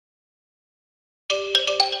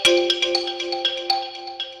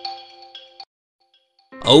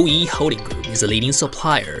Ouyi Holding Group is a leading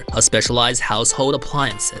supplier of specialized household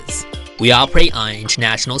appliances. We operate on an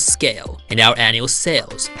international scale, and our annual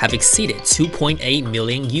sales have exceeded 2.8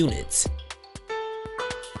 million units.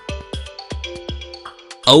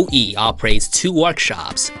 Ouyi operates 2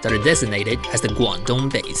 workshops that are designated as the Guangdong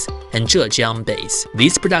base and Zhejiang base.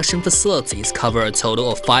 These production facilities cover a total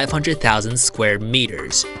of 500,000 square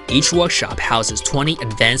meters. Each workshop houses 20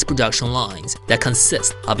 advanced production lines that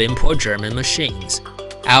consist of import German machines.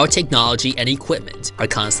 Our technology and equipment are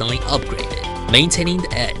constantly upgraded, maintaining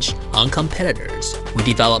the edge on competitors. We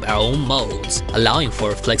develop our own molds, allowing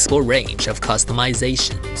for a flexible range of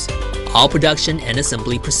customizations. All production and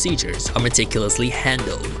assembly procedures are meticulously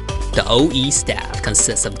handled. The Ouyi staff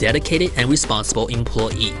consists of dedicated and responsible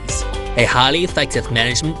employees. A highly effective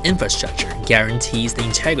management infrastructure guarantees the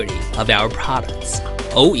integrity of our products.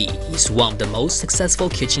 Ouyi is one of the most successful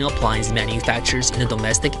kitchen appliance manufacturers in the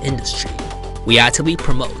domestic industry. We actively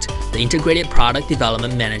promote the integrated product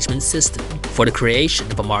development management system for the creation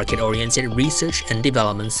of a market-oriented research and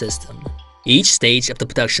development system. Each stage of the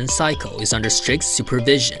production cycle is under strict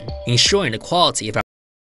supervision, ensuring the quality of